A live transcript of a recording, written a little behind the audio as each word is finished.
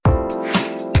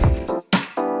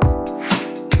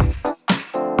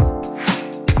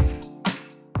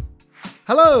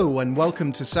Hello and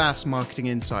welcome to SaaS Marketing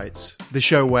Insights, the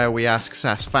show where we ask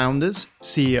SaaS founders,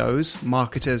 CEOs,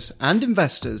 marketers and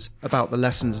investors about the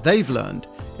lessons they've learned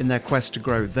in their quest to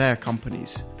grow their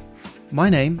companies. My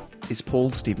name is Paul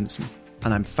Stevenson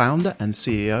and I'm founder and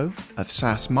CEO of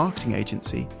SaaS marketing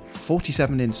agency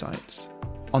 47 Insights.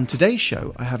 On today's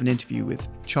show, I have an interview with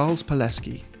Charles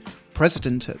Palleschi,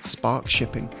 president at Spark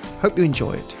Shipping. Hope you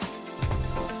enjoy it.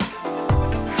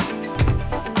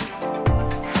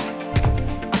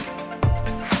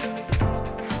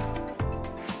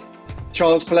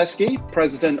 Charles Palleschi,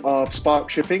 president of Spark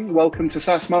Shipping. Welcome to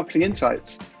SaaS Marketing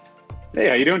Insights. Hey,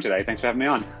 how you doing today? Thanks for having me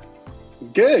on.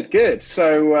 Good.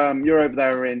 So you're over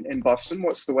there in Boston.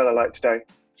 What's the weather like today?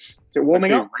 Is it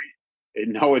warming up?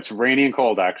 No, it's rainy and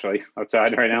cold actually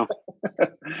outside right now.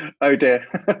 Oh dear.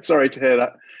 Sorry to hear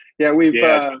that. Yeah,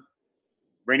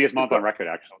 rainiest month on record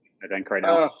actually, I think right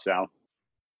now. So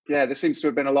yeah, there seems to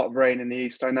have been a lot of rain in the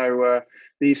east. I know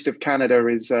the east of Canada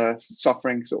is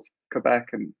suffering, sort of Quebec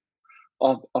and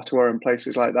Ottawa and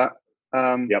places like that.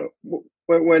 Yep.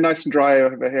 We're nice and dry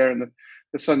over here and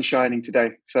the sun's shining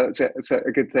today. So it's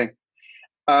a good thing.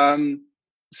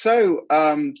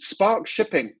 Spark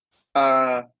Shipping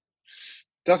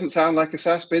doesn't sound like a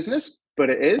SaaS business,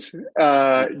 but it is. Do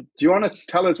you want to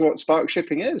tell us what Spark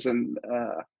Shipping is and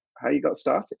how you got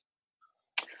started?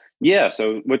 Yeah,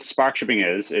 so what Spark Shipping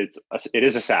is, it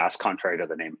is a SaaS, contrary to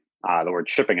the name, the word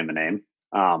shipping in the name.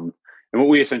 And what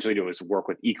we essentially do is work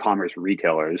with e-commerce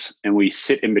retailers, and we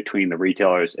sit in between the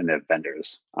retailers and their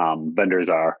vendors. Vendors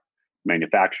are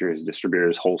manufacturers,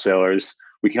 distributors, wholesalers.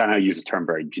 We kind of use the term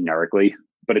very generically,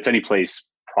 but it's any place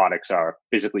products are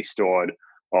physically stored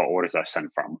or orders are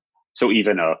sent from. So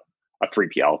even a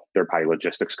 3PL, third-party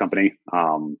logistics company,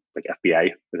 like FBA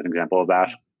is an example of that,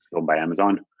 owned by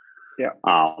Amazon. Yeah.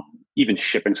 Even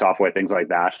shipping software, things like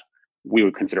that, we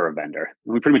would consider a vendor.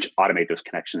 And we pretty much automate those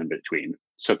connections in between.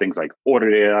 So things like order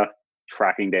data,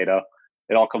 tracking data,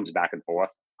 it all comes back and forth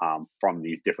from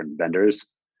these different vendors.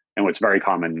 And what's very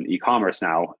common in e-commerce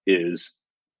now is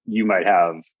you might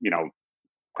have,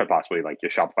 quite possibly like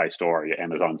your Shopify store, your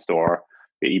Amazon store,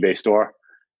 your eBay store.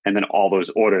 And then all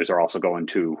those orders are also going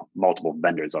to multiple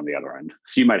vendors on the other end.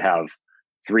 So you might have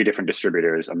 3 different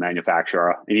distributors, a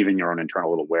manufacturer, and even your own internal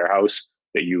little warehouse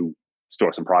that you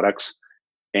store some products.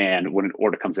 And when an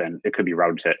order comes in, it could be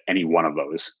routed to any one of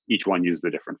those. Each one uses a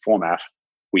different format.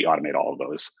 We automate all of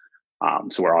those.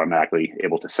 So we're automatically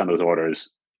able to send those orders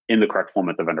in the correct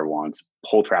format the vendor wants,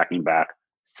 pull tracking back,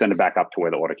 send it back up to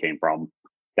where the order came from.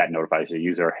 That notifies the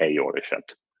user, hey, your order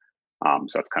shipped. So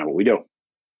that's kind of what we do.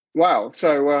 Wow.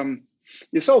 So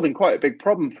you're solving quite a big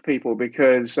problem for people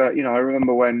because, I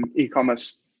remember when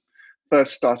e-commerce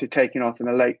first started taking off in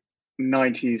the late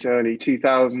 90s, early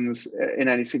 2000s in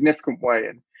any significant way.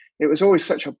 And it was always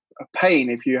such a pain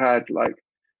if you had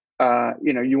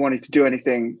you wanted to do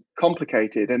anything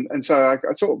complicated. And so I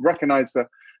sort of recognize the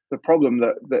problem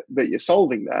that you're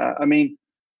solving there. I mean,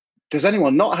 does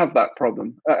anyone not have that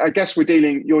problem? I guess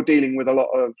you're dealing with a lot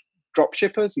of drop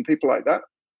shippers and people like that.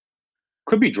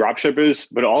 Could be drop shippers,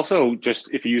 but also just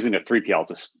if you're using a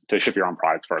 3PL to ship your own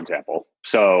products, for example.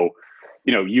 So,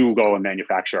 you go and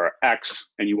manufacture X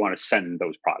and you want to send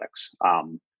those products.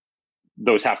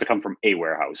 Those have to come from a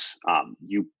warehouse.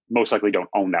 You most likely don't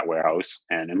own that warehouse.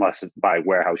 And unless by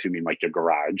warehouse, you mean like your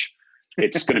garage,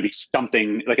 it's going to be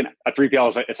something like a 3PL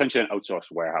is essentially an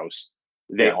outsourced warehouse.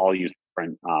 They all use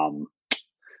different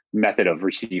method of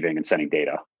receiving and sending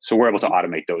data. So we're able to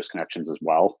automate those connections as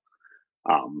well.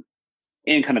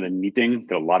 And kind of the neat thing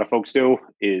that a lot of folks do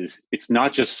is it's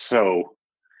not just so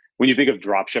when you think of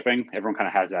drop shipping, everyone kind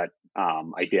of has that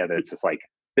idea that it's just like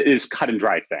it is cut and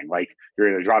dry thing. Like you're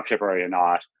either a drop shipper or you're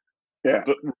not. Yeah.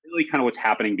 But really kind of what's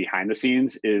happening behind the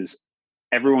scenes is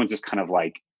everyone's just kind of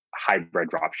like hybrid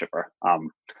drop shipper.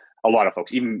 A lot of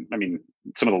folks, some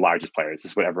of the largest players,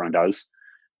 this is what everyone does.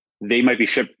 They might be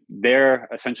they're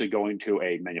essentially going to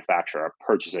a manufacturer,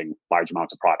 purchasing large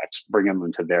amounts of products, bringing them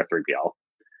into their 3PL.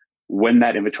 When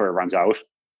that inventory runs out,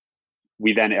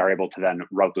 we then are able to then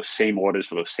route those same orders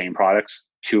for those same products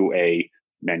to a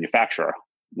manufacturer.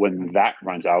 When that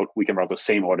runs out, we can route those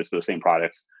same orders for those same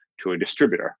products to a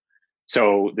distributor.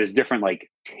 So there's different like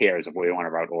tiers of where you want to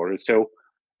route orders to,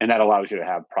 and that allows you to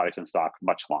have products in stock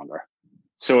much longer.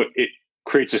 So it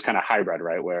creates this kind of hybrid,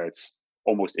 right, where it's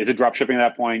almost is it drop shipping at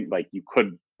that point? Like you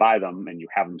could buy them and you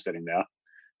have them sitting there.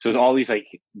 So there's all these like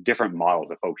different models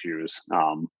that folks use.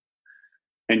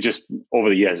 And just over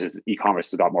the years, as e-commerce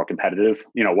has got more competitive,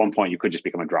 at one point you could just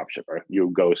become a drop shipper. You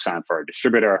go sign for a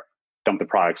distributor, dump the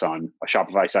products on a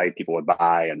Shopify site, people would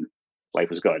buy, and life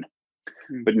was good.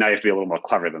 Mm. But now you have to be a little more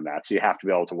clever than that. So you have to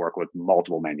be able to work with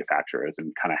multiple manufacturers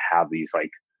and kind of have these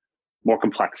like more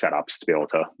complex setups to be able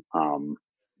to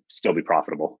still be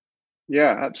profitable.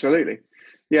 Yeah, absolutely.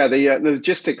 Yeah, the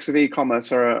logistics of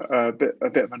e-commerce are a bit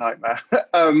of a nightmare,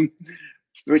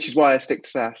 which is why I stick to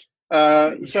SaaS.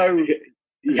 So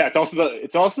Yeah, it's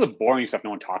also the boring stuff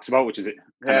no one talks about, which is kind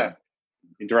of yeah,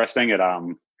 interesting.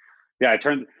 Yeah, it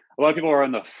turned a lot of people are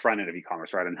on the front end of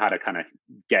e-commerce, right, and how to kind of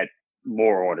get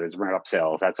more orders, ramp up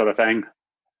sales, that sort of thing.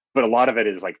 But a lot of it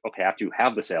is like, okay, after you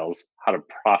have the sales, how to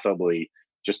profitably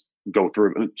just go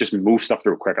through, just move stuff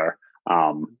through quicker.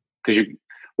 Because you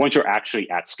once you're actually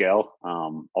at scale,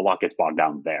 a lot gets bogged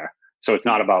down there. So it's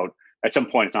not about at some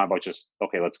point it's not about just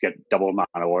okay, let's get double amount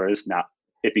of orders. Now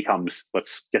it becomes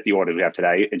let's get the orders we have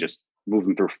today and just move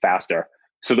them through faster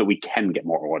so that we can get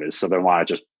more orders. So they want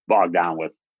to just bog down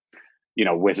with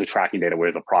where's the tracking data,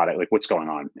 where's the product, like what's going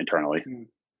on internally.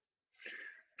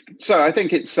 so I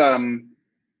think it's a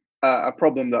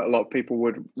problem that a lot of people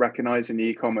would recognize in the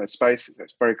e-commerce space.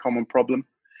 It's a very common problem.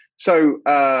 So,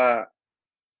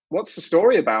 what's the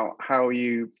story about how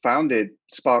you founded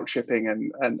Spark Shipping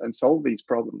and solved this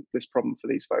problem for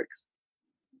these folks?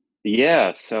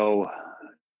 Yeah, so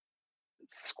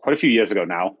it's quite a few years ago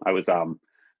now. I was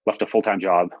left a full-time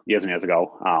job years and years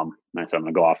ago. And I said I'm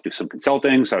gonna go off do some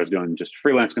consulting. So I was doing just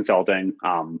freelance consulting,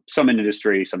 some in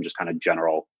industry, some just kind of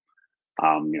general,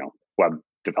 web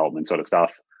development sort of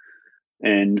stuff.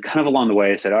 And kind of along the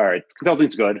way, I said, all right,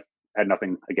 consulting's good. I had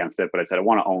nothing against it, but I said I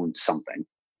want to own something.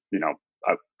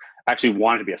 I actually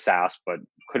wanted to be a SaaS, but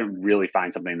couldn't really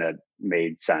find something that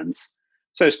made sense.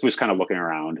 So I just was kind of looking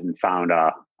around and found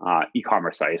a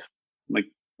e-commerce site. I'm like,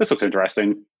 this looks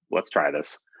interesting. Let's try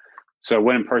this. So I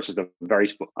went and purchased a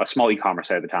small e-commerce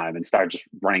site at the time and started just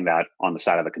running that on the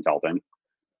side of the consulting.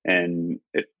 And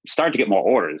it started to get more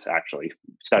orders, actually.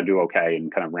 Started to do okay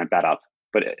and kind of ramp that up.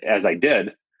 But as I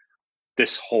did,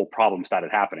 this whole problem started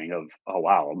happening of, oh,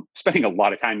 wow, I'm spending a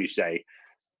lot of time each day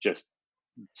just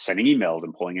sending emails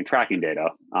and pulling in tracking data.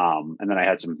 And then I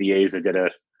had some VAs that did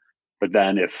it. But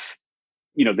then if,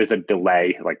 there's a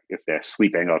delay, like if they're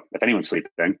sleeping or if anyone's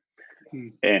sleeping,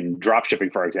 in drop shipping,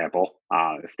 for example,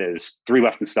 if there's 3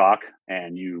 left in stock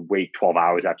and you wait 12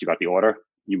 hours after you got the order,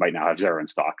 you might now have 0 in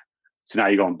stock. So now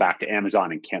you're going back to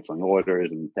Amazon and canceling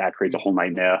orders, and that creates a whole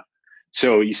nightmare.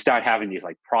 So you start having these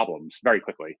like problems very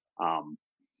quickly.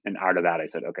 And out of that, I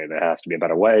said, okay, there has to be a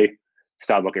better way.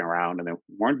 Started looking around, and there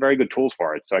weren't very good tools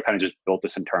for it. So I kind of just built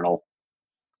this internal.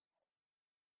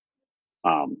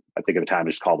 I think at the time it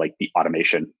was called like the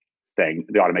automation thing,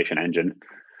 the automation engine.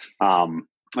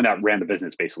 And that ran the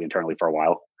business basically internally for a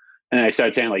while. And then I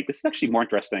started saying like, this is actually more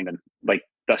interesting than like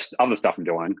the other stuff I'm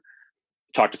doing.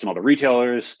 Talked to some other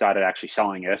retailers, started actually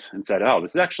selling it, and said, oh,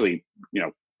 this is actually,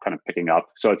 kind of picking up.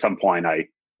 So at some point I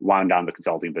wound down the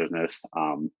consulting business,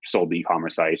 sold the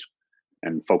e-commerce site,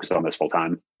 and focused on this full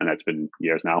time. And that's been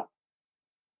years now.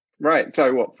 Right.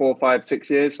 So what, 4, 5, 6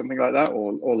 years, something like that,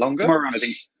 or longer? Somewhere around,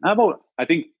 I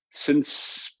think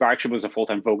since Sparkship was a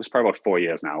full-time focus, probably about 4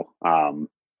 years now.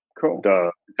 Cool.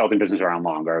 The consulting business around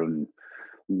longer. And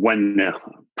when the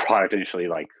product initially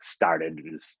like started,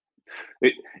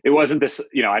 it wasn't this,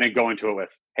 I didn't go into it with,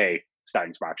 hey,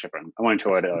 starting Spark Shipping. I went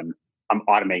into it and I'm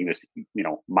automating this,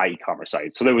 my e-commerce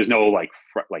site. So there was no like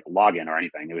login or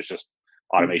anything. It was just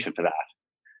automation for that,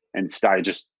 and started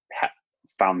just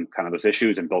found kind of those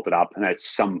issues and built it up. And at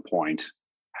some point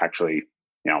actually,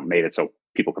 made it so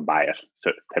people could buy it,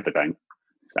 so type of thing.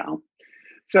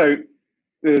 So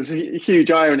there's a huge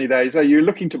irony there. So you're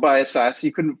looking to buy a SaaS,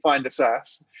 you couldn't find a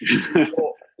SaaS.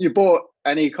 You bought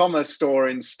an e-commerce store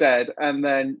instead, and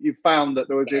then you found that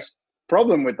there was this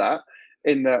problem with that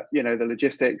in the the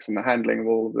logistics and the handling of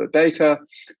all of the data.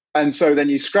 And so then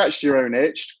you scratched your own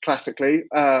itch, classically,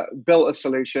 built a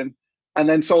solution, and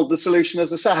then sold the solution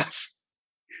as a SaaS.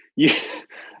 Yeah,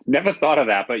 never thought of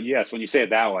that, but yes, when you say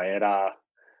it that way,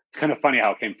 it's kind of funny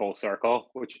how it came full circle.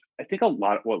 Which I think a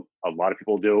lot of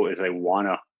people do is they want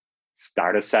to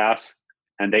start a SaaS,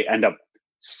 and they end up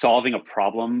solving a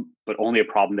problem, but only a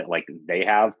problem that like they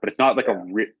have. But it's not like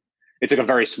it's like a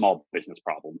very small business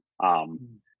problem.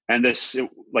 And this,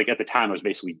 like at the time, I was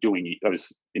basically I was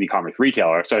an e-commerce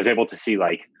retailer, so I was able to see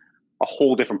like a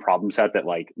whole different problem set that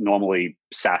like normally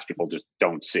SaaS people just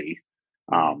don't see.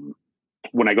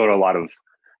 When I go to a lot of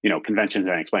conventions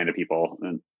and I explain to people,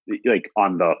 and like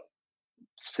on the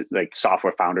like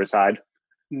software founder side,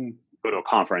 go to a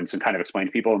conference and kind of explain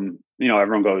to people, and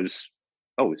everyone goes,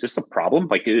 "Oh, is this a problem?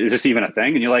 Like, is this even a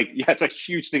thing?" And you're like, "Yeah, it's a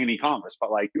huge thing in e-commerce,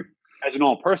 but like as a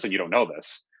normal person, you don't know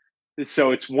this."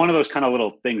 So it's one of those kind of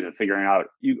little things of figuring out,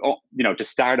 to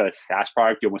start a SaaS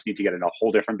product, you almost need to get in a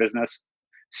whole different business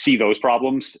see those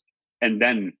problems, and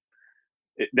then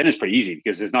it's pretty easy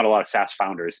because there's not a lot of SaaS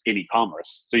founders in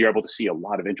e-commerce. So you're able to see a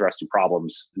lot of interesting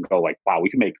problems and go like, wow, we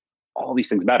can make all these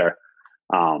things better.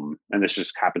 And this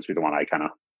just happens to be the one I kind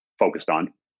of focused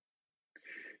on.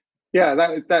 Yeah,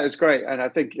 that is great, and I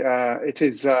think it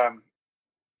is.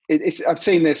 I've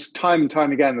seen this time and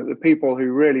time again that the people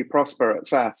who really prosper at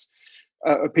SaaS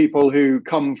are people who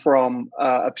come from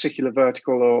a particular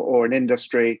vertical or an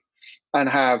industry and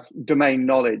have domain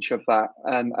knowledge of that,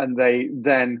 and they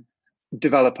then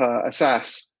develop a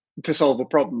SaaS to solve a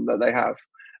problem that they have,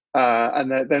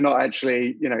 and they're not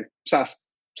actually SaaS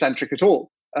centric at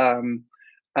all.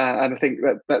 And I think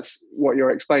that's what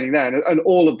you're explaining there, and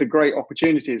all of the great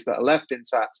opportunities that are left in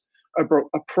SaaS are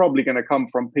probably going to come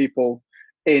from people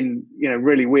in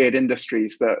really weird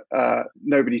industries that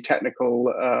nobody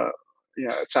technical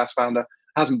SaaS founder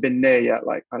hasn't been near yet,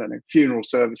 like I don't know, funeral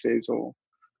services or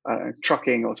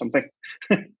trucking or something.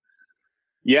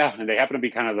 Yeah, and they happen to be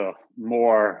kind of the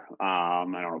more I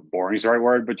don't know, boring is the right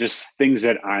word, but just things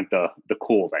that aren't the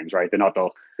cool things, right? They're not the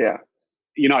yeah.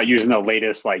 You're not using the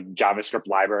latest like JavaScript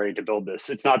library to build this.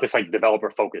 It's not this like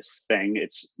developer focused thing.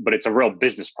 But it's a real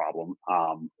business problem.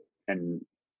 And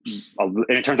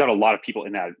it turns out a lot of people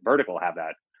in that vertical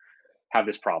have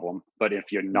this problem. But if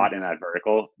you're not in that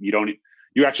vertical,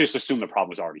 you actually just assume the problem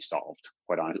was already solved.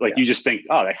 Quite honestly, like you just think,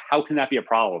 oh, like, how can that be a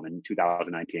problem in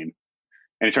 2019?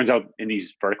 And it turns out in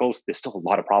these verticals, there's still a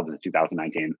lot of problems in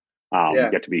 2019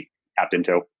 yet to be tapped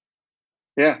into.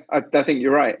 Yeah, I think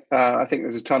you're right. I think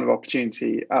there's a ton of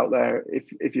opportunity out there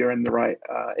if you're in the right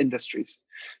industries.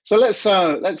 So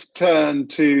let's turn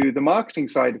to the marketing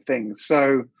side of things.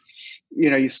 So,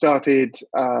 you started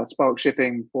Spark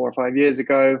Shipping 4 or 5 years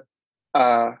ago.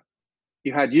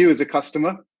 You had you as a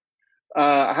customer.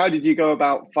 How did you go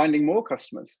about finding more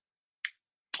customers?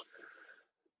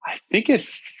 I think at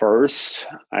first,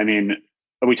 I mean,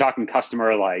 are we talking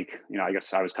customer like, I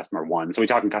guess I was customer 1. So are we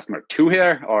talking customer 2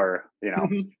 here or,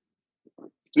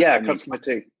 Yeah, customer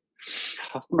 2.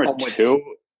 Customer onwards. 2,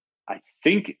 I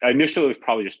think initially it was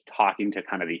probably just talking to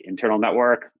kind of the internal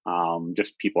network,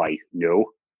 just people I knew.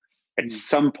 At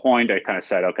some point I kind of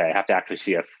said, okay, I have to actually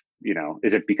see if,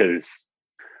 is it because,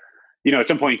 at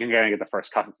some point you can kind of get the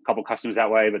first couple customers that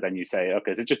way, but then you say,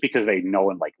 okay, is it just because they know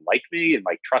and like me and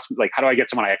like trust me? Like, how do I get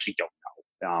someone I actually don't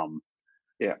know?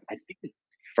 Yeah, I think at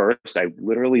first I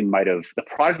literally might have, the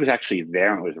product was actually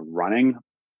there and it was running,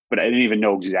 but I didn't even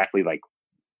know exactly like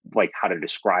how to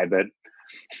describe it.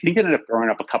 I think I ended up throwing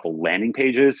up a couple landing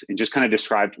pages and just kind of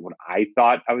described what I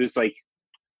thought I was like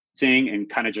seeing and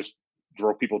kind of just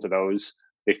drove people to those.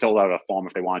 They filled out a form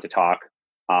if they wanted to talk.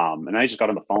 And I just got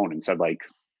on the phone and said like,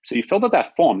 so you filled out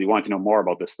that form, you wanted to know more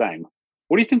about this thing.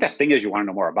 What do you think that thing is you want to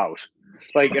know more about?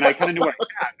 Like, and I kind of knew what I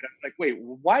had, but I was like, wait,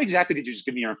 why exactly did you just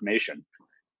give me your information?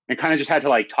 And kind of just had to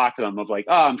like talk to them of like,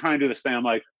 oh, I'm trying to do this thing. I'm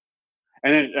like,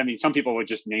 and then, I mean, some people would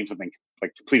just name something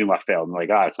like completely left field and like,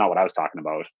 it's not what I was talking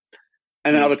about.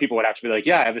 And then other people would actually be like,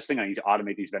 yeah, I have this thing. I need to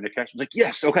automate these vendor connections. Like,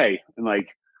 yes, okay. And like,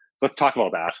 let's talk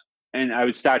about that. And I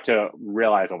would start to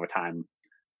realize over time,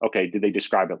 okay, did they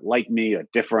describe it like me or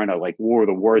different or like what were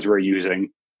the words we're using?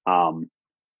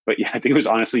 But yeah, I think it was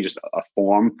honestly just a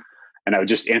form. And I would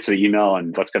just answer the email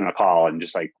and let's get on a call and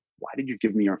just like, why did you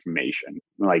give me your information?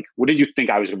 Like, what did you think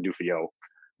I was going to do for you?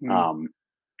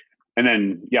 And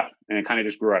then, yeah, and it kind of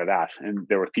just grew out of that. And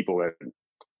there were people that,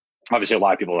 obviously a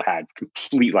lot of people had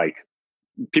complete, like,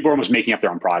 people were almost making up their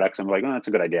own products. I'm like, oh, that's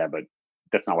a good idea, but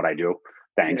that's not what I do.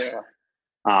 Thanks. Yeah.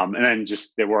 And then just,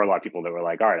 there were a lot of people that were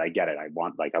like, all right, I get it. I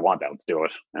want that, let's do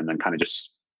it. And then kind of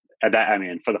just at that, I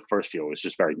mean, for the first few, it was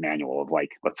just very manual of like,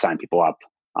 let's sign people up.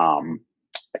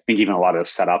 I think even a lot of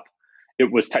the setup,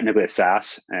 it was technically a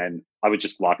SaaS and I would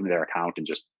just log into their account and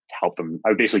just help them. I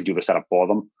would basically do the setup for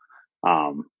them.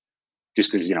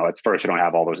 Just because, at first you don't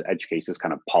have all those edge cases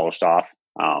kind of polished off.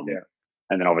 And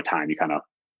then over time you kind of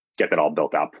get that all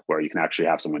built up where you can actually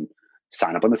have someone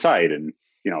sign up on the site and,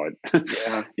 you're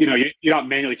not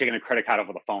manually taking a credit card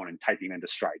over the phone and typing into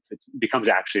Stripe. It becomes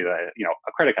actually a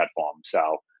credit card form.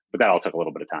 So, but that all took a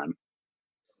little bit of time.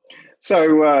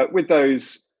 So with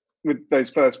those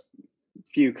first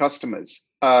few customers,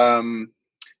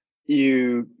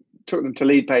 you took them to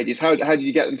lead pages. How did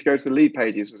you get them to go to the lead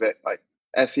pages? Was it like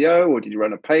SEO or did you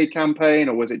run a paid campaign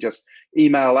or was it just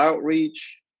email outreach?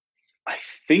 I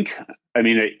think,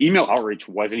 email outreach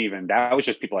wasn't even, that was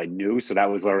just people I knew. So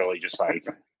that was literally just like,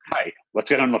 hi, let's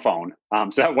get on the phone. So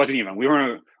that wasn't even, we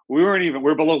were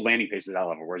below landing pages at that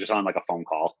level. We're just on like a phone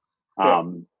call.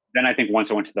 Then I think once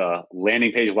I went to the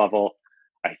landing page level,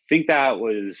 I think that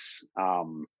was,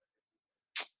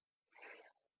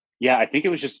 Yeah, I think it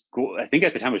was just cool. I think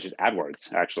at the time it was just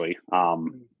AdWords actually.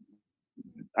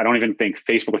 I don't even think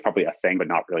Facebook was probably a thing, but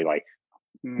not really like,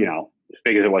 Mm. as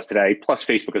big as it was today. Plus,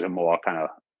 Facebook is a more kind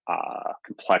of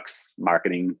complex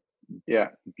marketing Yeah.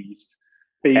 beast.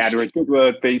 Beast. AdWords, Good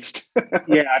word, beast.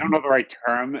 yeah, I don't know the right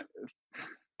term.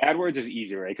 AdWords is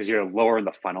easier, right? Because you're lower in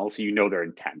the funnel, so you know their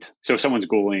intent. So if someone's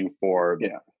Googling for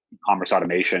Yeah. commerce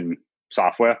automation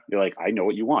software, you're like, I know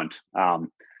what you want.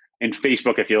 In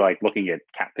Facebook, if you're like looking at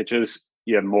cat pitches,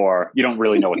 you don't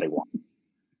really know what they want.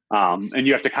 And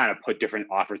you have to kind of put different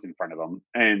offers in front of them.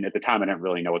 And at the time, I didn't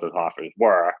really know what those offers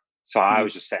were. So I Mm.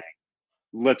 was just saying,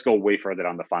 let's go way further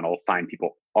down the funnel, find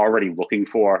people already looking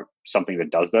for something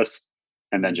that does this,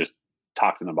 and then Mm. just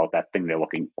talk to them about that thing they're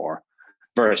looking for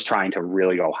versus trying to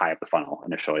really go high up the funnel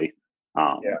initially.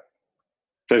 Yeah.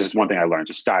 So this is one thing I learned: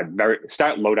 just start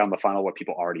low down the funnel where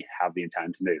people already have the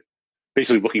intent and they're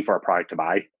basically looking for a product to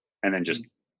buy, and then just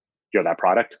Mm. that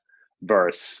product.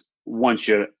 Versus once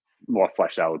you're more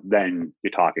fleshed out, then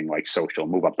you're talking like social,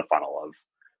 move up the funnel of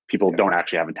people Yeah. don't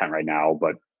actually have intent right now,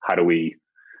 but how do we,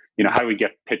 Mm. how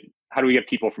do we get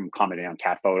people from commenting on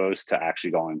cat photos to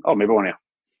actually going, oh, maybe I want to,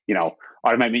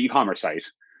 automate my e-commerce site.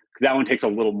 That one takes a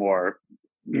little more,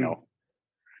 you Mm. know,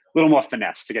 a little more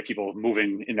finesse to get people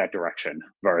moving in that direction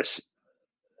versus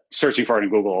searching for it in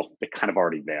Google. They're kind of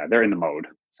already there. They're in the mode.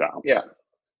 So Yeah.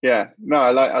 Yeah. No,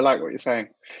 I like what you're saying.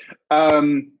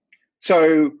 Um,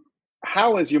 so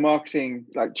how has your marketing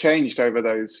like changed over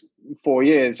those 4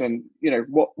 years? And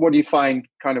what do you find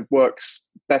kind of works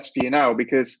best for you now?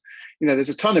 Because there's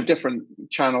a ton of different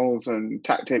channels and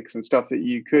tactics and stuff that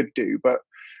you could do, but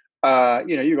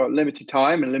you've got limited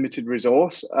time and limited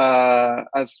resource,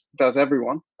 as does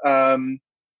everyone.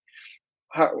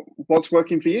 What's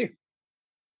working for you?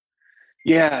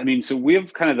 yeah, I mean, so we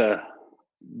have kind of the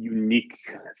unique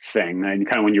thing, and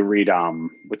kind of when you read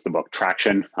what's the book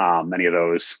Traction, many of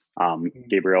those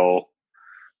Gabriel,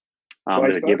 what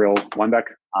is it, Weisberg? Gabriel Weinbeck?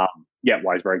 Yeah,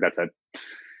 Weisberg, that's it.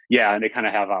 Yeah, and they kind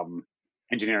of have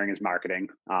engineering is marketing.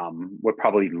 We're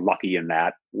probably lucky in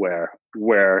that where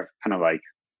we're kind of like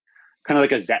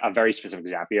a very specific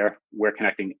Zapier. We're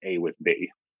connecting A with B,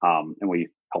 and we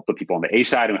help the people on the A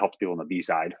side and we help the people on the B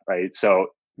side, right? So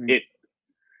Mm. it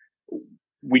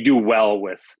we do well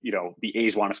with the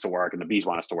A's want us to work and the B's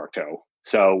want us to work too.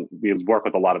 So we work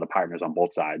with a lot of the partners on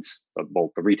both sides,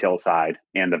 both the retail side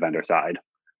and the vendor side.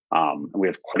 And we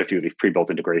have quite a few of these pre-built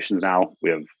integrations now.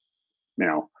 We have,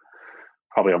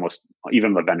 probably almost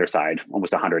even the vendor side,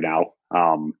 almost 100 now.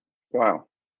 Wow.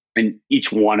 And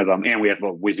each one of them, and we have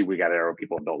a WYSIWYG there where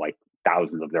people have built like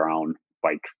thousands of their own,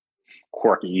 like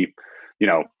quirky, you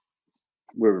know,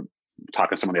 we were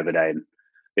talking to someone the other day and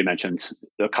they mentioned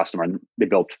the customer and they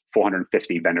built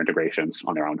 450 vendor integrations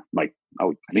on their own. I'm like,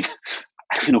 oh, I mean,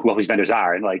 I don't know who all these vendors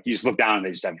are. And like, you just look down and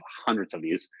they just have hundreds of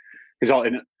these. Because all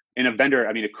in a vendor,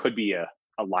 I mean, it could be a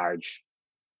large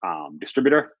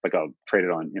distributor, like a traded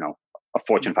on, a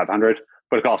Fortune 500,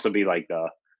 but it could also be like the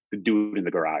dude in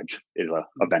the garage is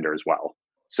a vendor as well.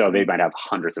 So they Mm. might have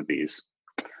hundreds of these.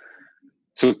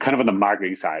 So kind of on the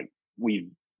marketing side, we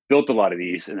built a lot of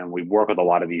these and then we work with a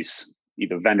lot of these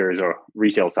either vendors or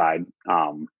retail side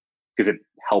because it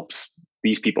helps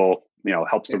these people,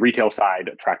 helps the Yeah. retail side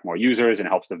attract more users and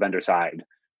helps the vendor side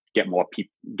get more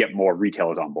get more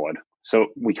retailers on board. So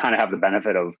we kind of have the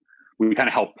benefit of we kind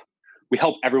of help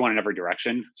everyone in every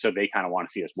direction. So they kind of want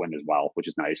to see us win as well, which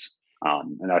is nice.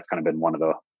 And that's kind of been one of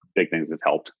the big things that's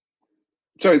helped.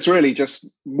 So it's really just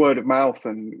word of mouth,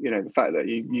 and the fact that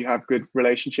you have good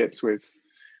relationships with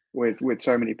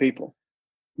so many people.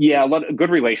 Yeah, a lot of good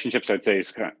relationships, I'd say,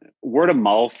 is kind of word of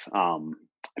mouth. I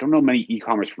don't know many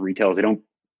e-commerce retailers. They don't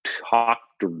talk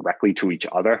directly to each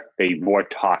other. They more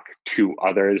talk to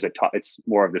others. It's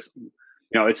more of this,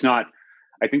 it's not,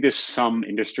 I think there's some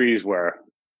industries where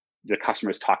the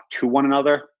customers talk to one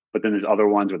another, but then there's other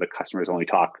ones where the customers only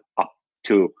talk up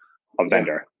to a Yeah.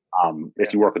 vendor. Yeah.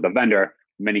 If you work with a vendor,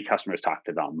 many customers talk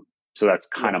to them. So that's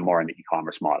kind Yeah. of more in the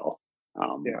e-commerce model.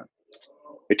 Yeah.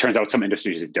 It turns out some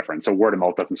industries is different. So word of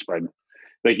mouth doesn't spread.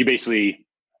 Like you basically,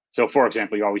 so for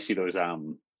example, you always see those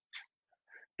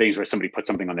things where somebody puts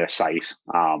something on their site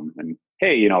and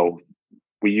hey,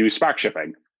 we use Spark shipping.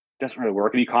 It doesn't really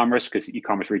work in e-commerce because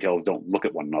e-commerce retailers don't look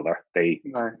at one another. No. They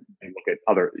look at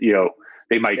other,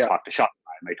 they might Yeah. talk to Shopify,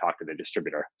 might talk to the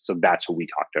distributor. So that's who we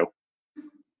talk to.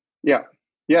 Yeah.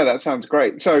 Yeah. That sounds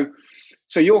great. So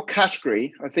your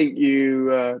category, I think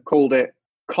you called it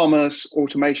commerce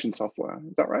automation software.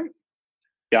 Is that right?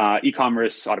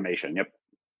 E-commerce automation. Yep.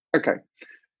 Okay.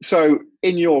 So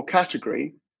in your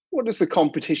category, what does the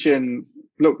competition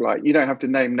look like? You don't have to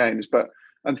name names, but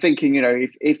I'm thinking,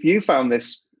 if you found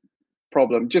this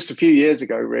problem just a few years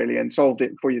ago, really, and solved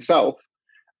it for yourself,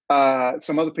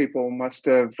 some other people must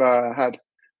have had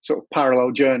sort of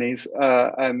parallel journeys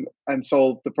and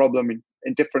solved the problem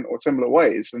in different or similar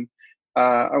ways. And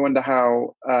I wonder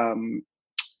how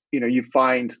you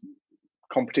find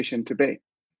competition to be.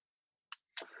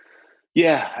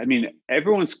 Yeah, I mean,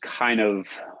 everyone's kind of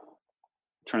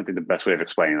trying to think the best way of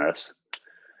explaining this.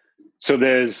 So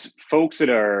there's folks that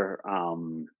are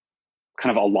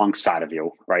kind of alongside of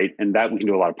you, right? And that we can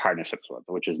do a lot of partnerships with,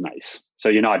 which is nice. So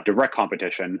you're not direct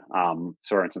competition. So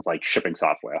for instance, like shipping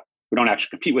software, we don't actually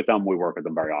compete with them. We work with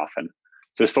them very often.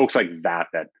 So there's folks like that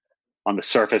on the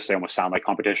surface, they almost sound like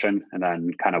competition. And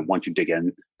then kind of once you dig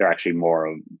in, they're actually more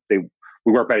of, we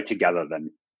work better together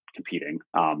than competing.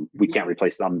 We can't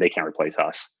replace them. They can't replace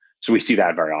us. So we see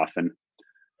that very often.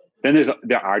 Then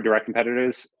there are direct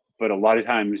competitors, but a lot of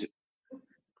times,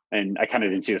 and I kind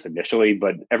of didn't see this initially,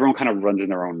 but everyone kind of runs in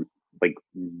their own like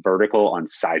vertical on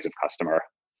size of customer.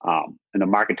 And the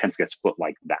market tends to get split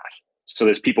like that. So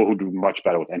there's people who do much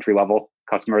better with entry level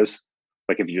customers.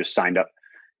 Like if you just signed up,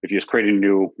 if you just created a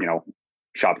new,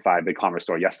 Shopify BigCommerce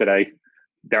store yesterday,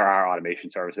 there are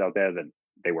automation services out there that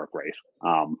they work great.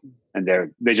 And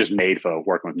they're just made for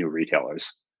working with new retailers.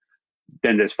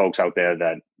 Then there's folks out there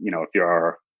that, if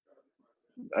you're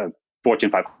a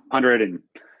Fortune 500 and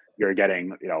you're getting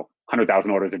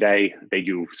 100,000 orders a day, they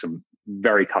do some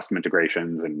very custom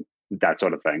integrations and that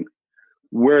sort of thing.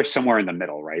 We're somewhere in the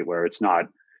middle, right, where it's not,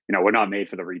 we're not made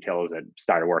for the retailers that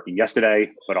started working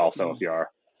yesterday, but also if you're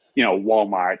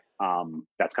Walmart,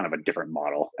 that's kind of a different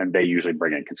model, and they usually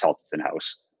bring in consultants in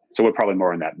house. So we're probably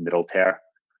more in that middle tier.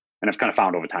 And I've kind of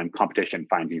found over time competition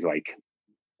finds these like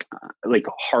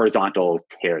horizontal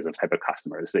tiers of type of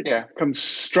customers that comes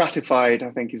stratified,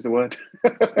 I think is the word. Yeah,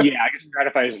 I guess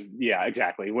stratified is, yeah,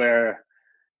 exactly, where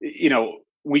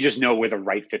we just know we're the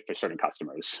right fit for certain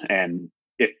customers, and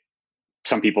if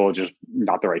some people are just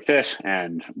not the right fit,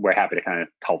 and we're happy to kind of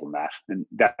tell them that. And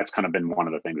that's kind of been one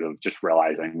of the things of just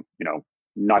realizing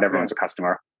not everyone's a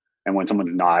customer, and when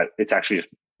someone's not,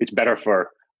 it's better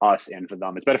for us and for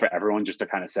them, it's better for everyone just to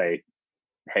kind of say,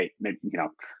 hey,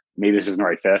 maybe this isn't the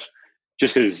right fit.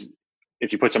 Just because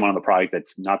if you put someone on the product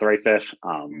that's not the right fit,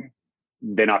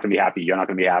 they're not going to be happy. You're not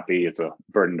going to be happy. It's a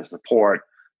burden to support.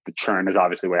 The churn is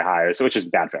obviously way higher. So it's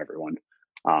just bad for everyone.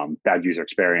 Bad user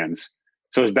experience.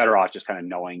 So it's better off just kind of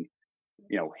knowing,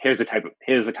 here's the type,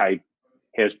 here's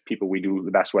people we do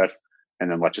the best with. And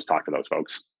then let's just talk to those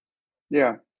folks.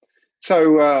 Yeah.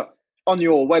 So on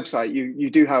your website, you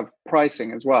do have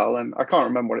pricing as well. And I can't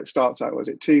remember what it starts at. Was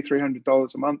it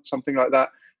 $200-$300 a month, something like that?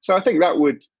 So I think that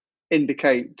would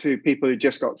indicate to people who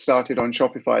just got started on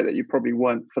Shopify that you probably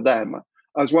weren't for them.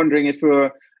 I was wondering if there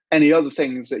were any other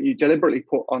things that you deliberately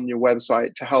put on your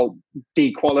website to help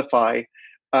dequalify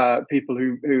people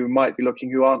who might be looking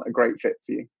who aren't a great fit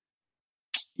for you.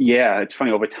 Yeah, it's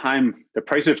funny. Over time, the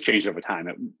prices have changed over time.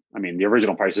 The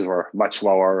original prices were much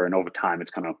lower, and over time, it's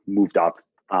kind of moved up.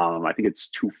 I think it's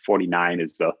 $249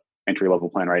 is the entry level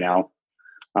plan right now.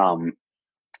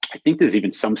 I think there's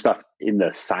even some stuff in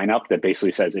the sign up that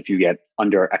basically says if you get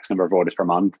under X number of orders per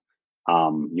month,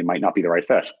 you might not be the right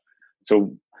fit.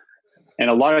 So, and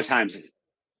a lot of times,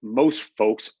 most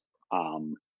folks,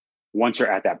 once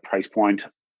you're at that price point,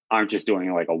 aren't just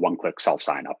doing like a one-click self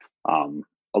sign up.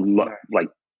 Like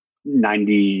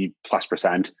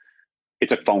 90+%,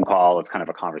 it's a phone call. It's kind of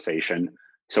a conversation.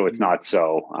 So it's not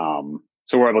so.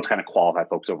 So we're able to kind of qualify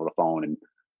folks over the phone and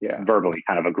verbally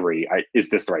kind of agree, is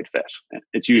this the right fit?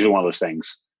 It's usually one of those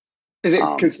things. Is it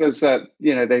because there's that,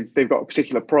 they've got a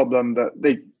particular problem that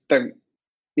they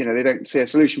don't see a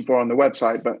solution for on the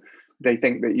website, but they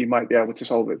think that you might be able to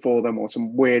solve it for them, or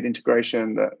some weird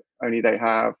integration that only they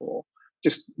have, or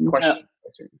just question?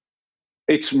 Yeah.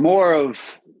 It's more of,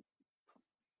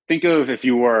 think of if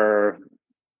you were,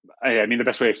 the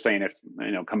best way to explain it,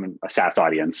 coming a SaaS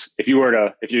audience, if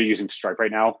you're using Stripe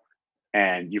right now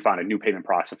and you found a new payment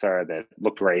processor that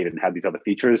looked great and had these other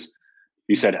features,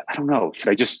 you said, I don't know, should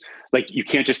I just, you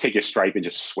can't just take your Stripe and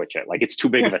just switch it. It's too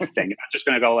big of a thing. You're not just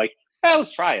going to go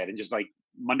let's try it. And just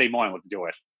Monday morning, let's do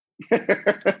it.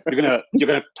 You're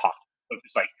going to talk. So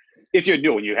it's if you're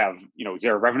new and you have,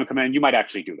 zero revenue come in, you might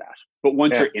actually do that. But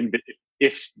once you're in,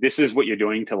 if this is what you're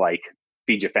doing to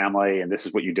feed your family and this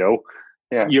is what you do,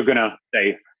 you're going to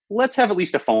say, let's have at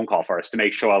least a phone call first to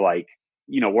make sure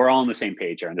we're all on the same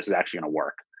page here and this is actually going to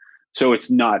work. So it's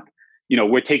not,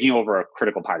 we're taking over a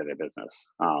critical part of their business.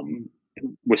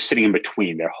 We're sitting in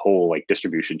between their whole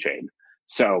distribution chain.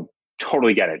 So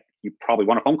totally get it. You probably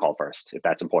want a phone call first if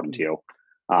that's important to you.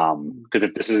 Because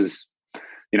if this is,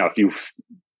 if you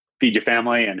feed your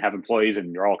family and have employees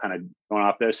and you're all kind of going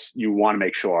off this, you want to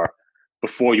make sure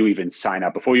before you even sign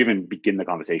up, before you even begin the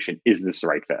conversation, is this the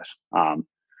right fit?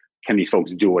 Can these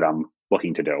folks do what I'm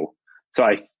looking to do? So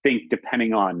I think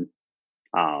depending on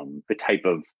the type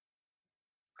of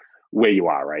where you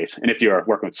are, right? And if you're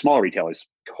working with small retailers,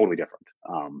 totally different.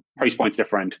 Price point's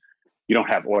different. You don't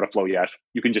have order flow yet.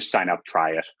 You can just sign up,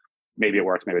 try it. Maybe it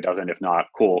works, maybe it doesn't. If not,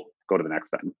 cool, go to the next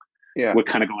thing. Yeah. We're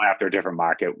kind of going after a different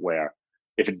market where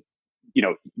if it,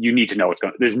 you need to know it's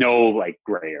going. There's no like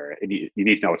gray area. You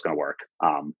need to know it's going to work.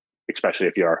 Especially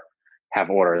if you have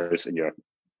orders and you're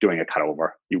doing a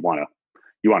cutover. You want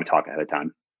to talk ahead of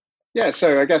time. Yeah.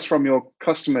 So I guess from your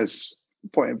customers'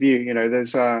 point of view,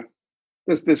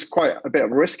 there's quite a bit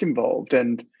of risk involved,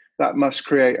 and that must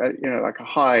create like a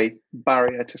high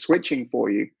barrier to switching for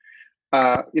you.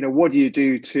 What do you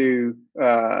do to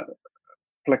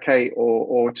placate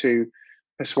or to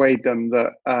persuade them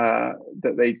that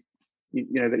they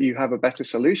that you have a better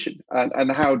solution,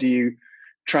 and how do you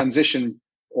transition,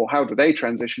 or how do they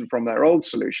transition from their old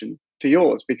solution to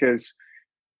yours? Because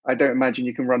I don't imagine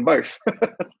you can run both.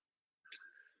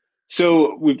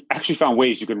 So we've actually found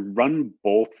ways you can run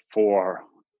both for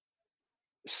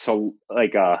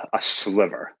like a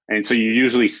sliver. And so you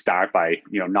usually start by,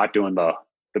 not doing the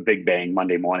big bang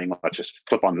Monday morning. Let's just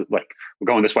flip on we're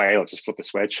going this way. Let's just flip the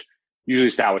switch.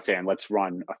 Usually start with saying, let's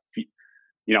run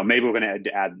maybe we're going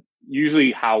to add,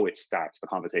 usually how it starts the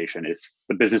conversation is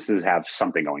the businesses have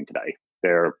something going today.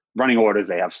 They're running orders.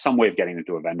 They have some way of getting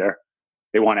into a vendor.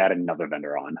 They want to add another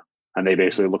vendor on, and they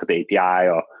basically look at the API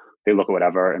or they look at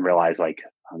whatever and realize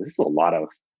this is a lot of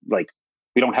we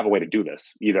don't have a way to do this.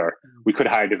 Either we could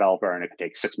hire a developer and it could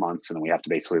take 6 months and then we have to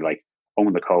basically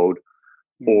own the code,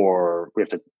 or we have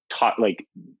to talk,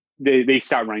 they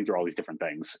start running through all these different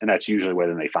things. And that's usually where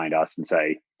then they find us and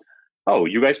say, oh,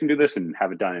 you guys can do this and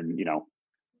have it done in,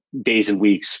 days and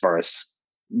weeks versus,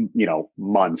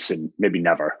 months and maybe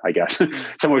never, I guess,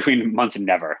 somewhere between months and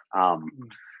never.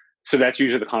 So that's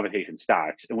usually the conversation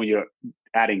starts. And when you're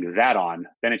adding that on,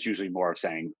 then it's usually more of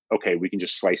saying, okay, we can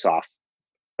just slice off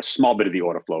a small bit of the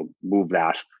order flow, move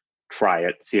that, try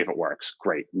it, see if it works.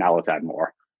 Great. Now let's add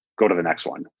more. Go to the next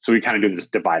one. So we kind of do this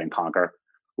divide and conquer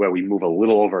where we move a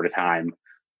little over at a time,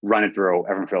 run it through,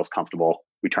 everyone feels comfortable,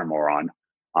 we turn more on.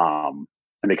 And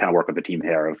they kind of work with the team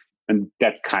here and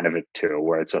that's kind of it too,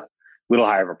 where it's a little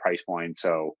higher of a price point.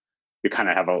 So you kind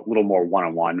of have a little more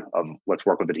one-on-one of let's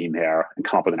work with the team here and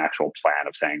come up with an actual plan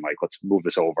of saying let's move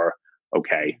this over.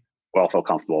 Okay, well, feel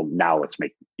comfortable. Now let's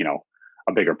make,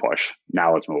 a bigger push.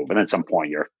 Now let's move. And at some point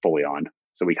you're fully on.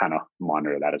 So we kind of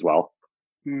monitor that as well.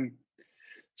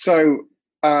 So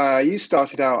you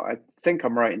started out, I think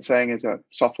I'm right in saying, as a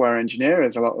software engineer,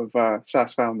 as a lot of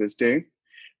SaaS founders do.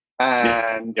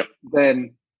 And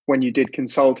then when you did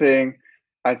consulting,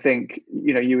 I think,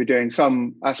 you were doing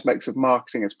some aspects of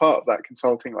marketing as part of that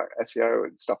consulting, like SEO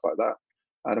and stuff like that,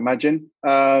 I'd imagine.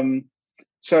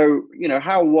 So,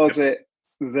 how was it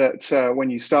that when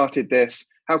you started this,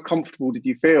 how comfortable did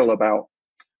you feel about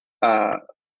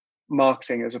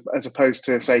marketing as opposed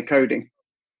to, say, coding?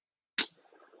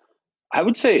 I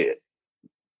would say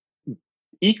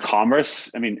e-commerce.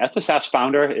 I mean, as a SaaS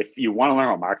founder, if you want to learn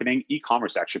about marketing,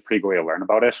 e-commerce is actually a pretty good way to learn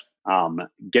about it.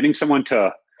 Getting someone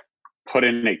to put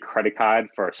in a credit card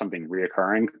for something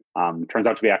reoccurring turns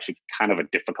out to be actually kind of a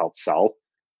difficult sell.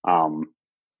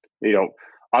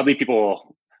 Oddly,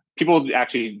 people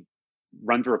actually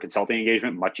run through a consulting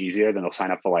engagement much easier than they'll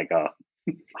sign up for a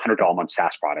 $100 a month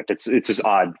SaaS product. It's this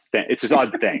odd thing. It's this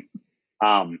odd thing.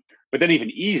 But then even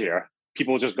easier,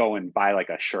 people just go and buy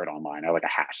a shirt online or a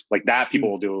hat like that.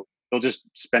 People will do. They'll just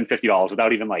spend $50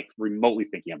 without even remotely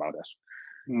thinking about it.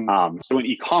 So in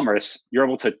e-commerce, you're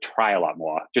able to try a lot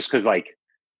more just because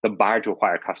the bar to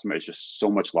acquire a customer is just so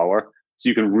much lower. So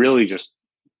you can really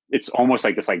it's almost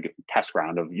like this test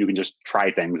ground of you can just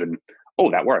try things and,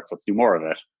 oh, that works. Let's do more of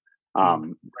it.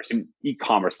 In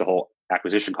e-commerce, the whole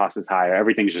acquisition cost is higher.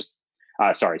 Everything's just,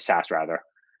 SaaS rather.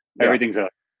 Yeah. Everything's a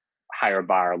higher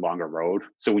bar, longer road.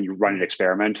 So when you run an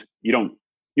experiment, you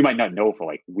might not know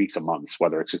for weeks or months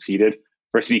whether it succeeded.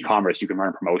 Versus e-commerce, you can run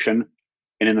a promotion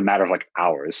and in the matter of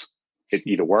hours, it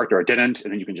either worked or it didn't.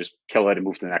 And then you can just kill it and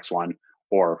move to the next one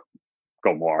or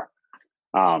go more,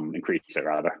 increase it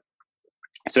rather.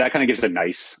 So that kind of gives a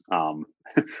nice, so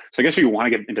I guess if you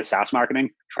want to get into SaaS marketing,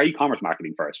 try e-commerce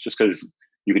marketing first, just because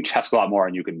you can test a lot more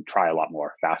and you can try a lot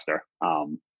more faster.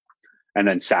 And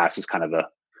then SaaS is kind of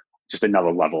just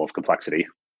another level of complexity.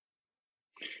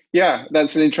 Yeah,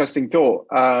 that's an interesting thought.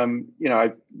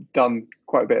 I've done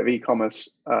quite a bit of e-commerce,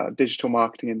 digital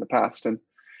marketing in the past, and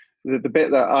the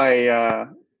bit that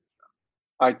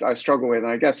I struggle with,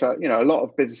 and I guess a lot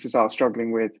of businesses are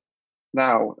struggling with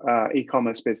now,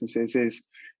 e-commerce businesses, is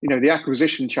the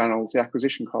acquisition channels, the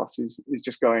acquisition cost is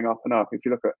just going up and up. If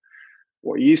you look at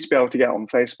what you used to be able to get on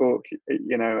Facebook,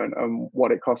 and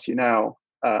what it costs you now,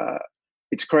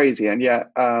 it's crazy. And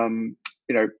yet,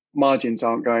 margins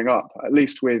aren't going up. At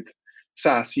least with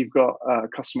SaaS, you've got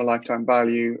customer lifetime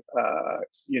value.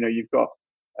 You've got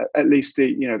at least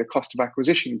the cost of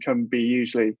acquisition can be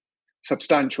usually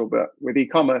substantial. But with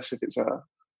e-commerce, if it's a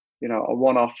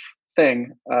one-off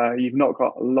thing, you've not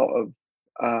got a lot of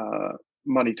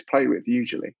money to play with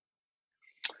usually.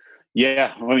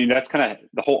 Yeah, I mean, that's kind of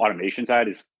the whole automation side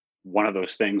is one of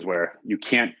those things where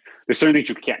there's certain things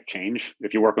you can't change.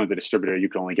 If you're working with a distributor, you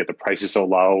can only get the prices so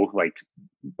low, like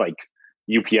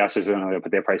UPS isn't going to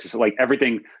put their prices, like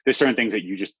everything. There's certain things that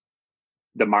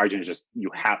the margin is just,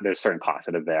 there's certain costs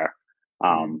that are there.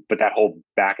 But that whole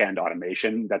back end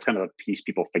automation, that's kind of the piece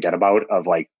people forget about, of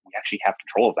like, we actually have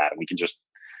control of that. And we can just,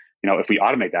 if we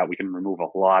automate that, we can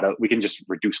we can just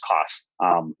reduce costs.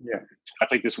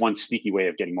 That's like this one sneaky way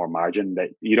of getting more margin that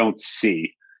you don't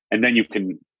see. And then you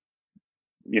can,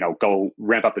 go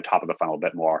ramp up the top of the funnel a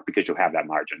bit more because you have that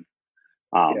margin.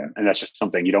 And that's just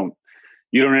something you don't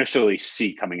necessarily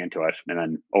see coming into it. And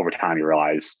then over time you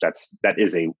realize that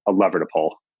is a lever to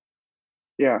pull.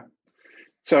 Yeah.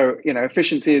 So,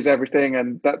 efficiency is everything,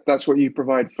 and that's what you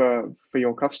provide for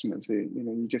your customers.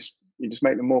 You just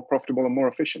make them more profitable and more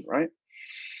efficient, right?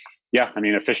 Yeah, I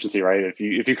mean, efficiency, right? If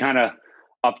you kind of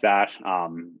up that,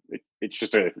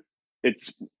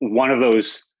 it's one of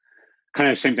those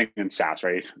kind of same thing in SaaS,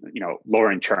 right?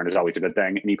 Lowering churn is always a good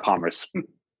thing. In e-commerce,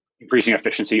 increasing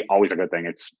efficiency, always a good thing.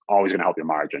 It's always going to help your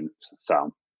margin.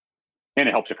 So, and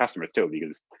it helps your customers too,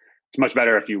 because it's much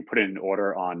better if you put in an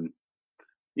order on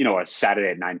a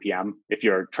Saturday at 9 p.m. If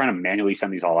you're trying to manually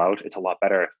send these all out, it's a lot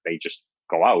better if they just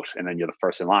go out and then you're the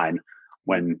first in line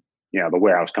when, the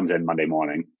warehouse comes in Monday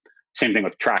morning. Same thing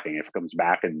with tracking. If it comes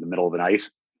back in the middle of the night,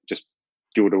 just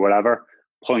do it or whatever.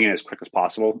 Pulling in as quick as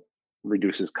possible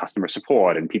reduces customer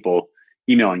support and people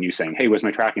emailing you saying, hey, where's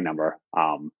my tracking number?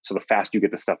 So the faster you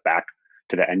get the stuff back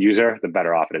to the end user, the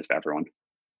better off it is for everyone.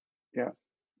 Yeah.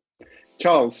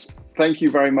 Charles, thank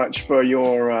you very much for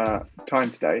your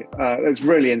time today. It was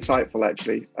really insightful,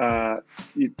 actually.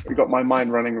 You got my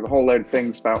mind running with a whole load of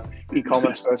things about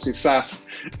e-commerce versus SaaS,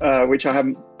 which I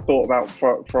haven't thought about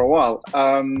for a while.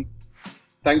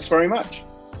 Thanks very much.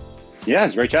 Yeah,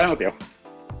 it's great chatting with you.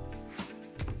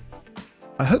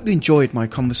 I hope you enjoyed my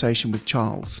conversation with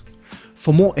Charles.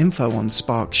 For more info on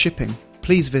Spark Shipping,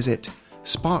 please visit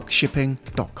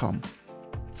sparkshipping.com.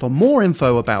 For more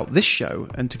info about this show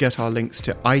and to get our links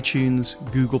to iTunes,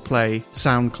 Google Play,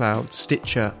 SoundCloud,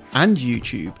 Stitcher, and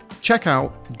YouTube, check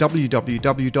out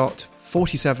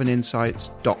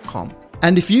www.47insights.com.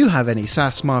 And if you have any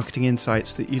SaaS marketing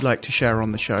insights that you'd like to share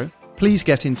on the show, please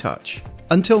get in touch.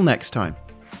 Until next time.